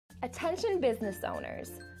Attention business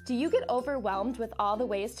owners. Do you get overwhelmed with all the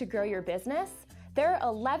ways to grow your business? There are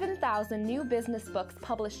 11,000 new business books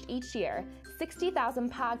published each year,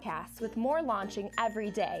 60,000 podcasts with more launching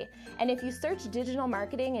every day. And if you search digital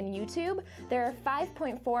marketing in YouTube, there are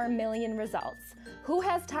 5.4 million results. Who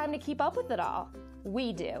has time to keep up with it all?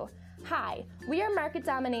 We do. Hi, we are Market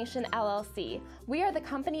Domination LLC. We are the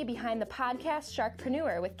company behind the podcast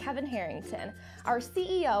Sharkprenuer with Kevin Harrington. Our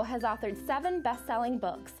CEO has authored 7 best-selling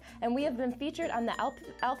books, and we have been featured on the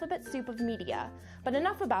alphabet soup of media. But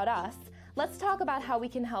enough about us. Let's talk about how we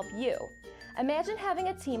can help you. Imagine having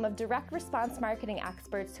a team of direct response marketing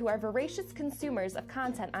experts who are voracious consumers of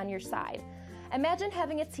content on your side. Imagine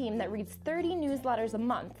having a team that reads 30 newsletters a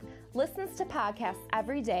month, listens to podcasts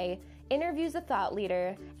every day, interviews a thought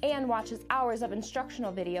leader, and watches hours of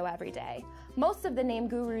instructional video every day. Most of the name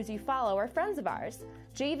gurus you follow are friends of ours,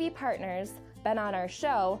 JV partners, been on our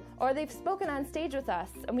show, or they've spoken on stage with us,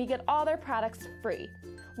 and we get all their products free.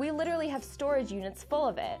 We literally have storage units full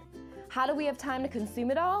of it. How do we have time to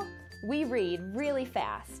consume it all? We read really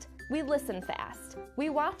fast. We listen fast. We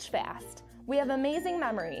watch fast. We have amazing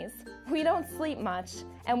memories. We don't sleep much,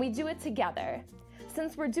 and we do it together.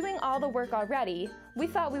 Since we're doing all the work already, we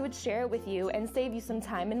thought we would share it with you and save you some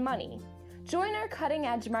time and money. Join our Cutting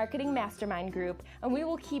Edge Marketing Mastermind group, and we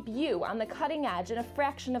will keep you on the cutting edge in a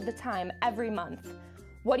fraction of the time every month.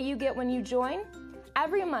 What do you get when you join?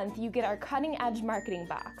 Every month you get our Cutting Edge Marketing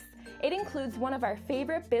Box. It includes one of our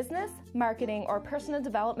favorite business, marketing, or personal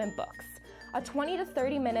development books, a 20 to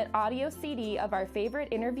 30 minute audio CD of our favorite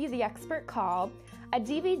Interview the Expert call, a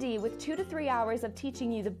DVD with 2 to 3 hours of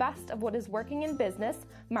teaching you the best of what is working in business,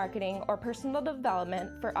 marketing, or personal development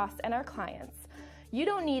for us and our clients. You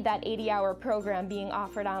don't need that 80-hour program being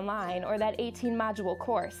offered online or that 18-module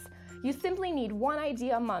course. You simply need one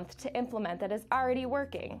idea a month to implement that is already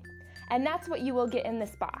working. And that's what you will get in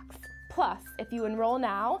this box. Plus, if you enroll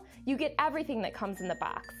now, you get everything that comes in the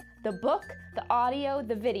box. The book, the audio,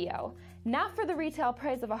 the video. Not for the retail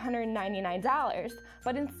price of $199,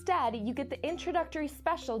 but instead you get the introductory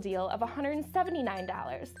special deal of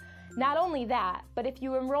 $179. Not only that, but if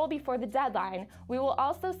you enroll before the deadline, we will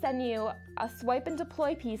also send you a swipe and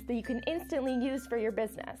deploy piece that you can instantly use for your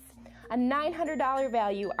business. A $900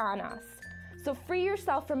 value on us. So free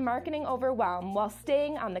yourself from marketing overwhelm while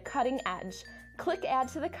staying on the cutting edge. Click Add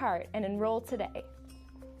to the Cart and enroll today.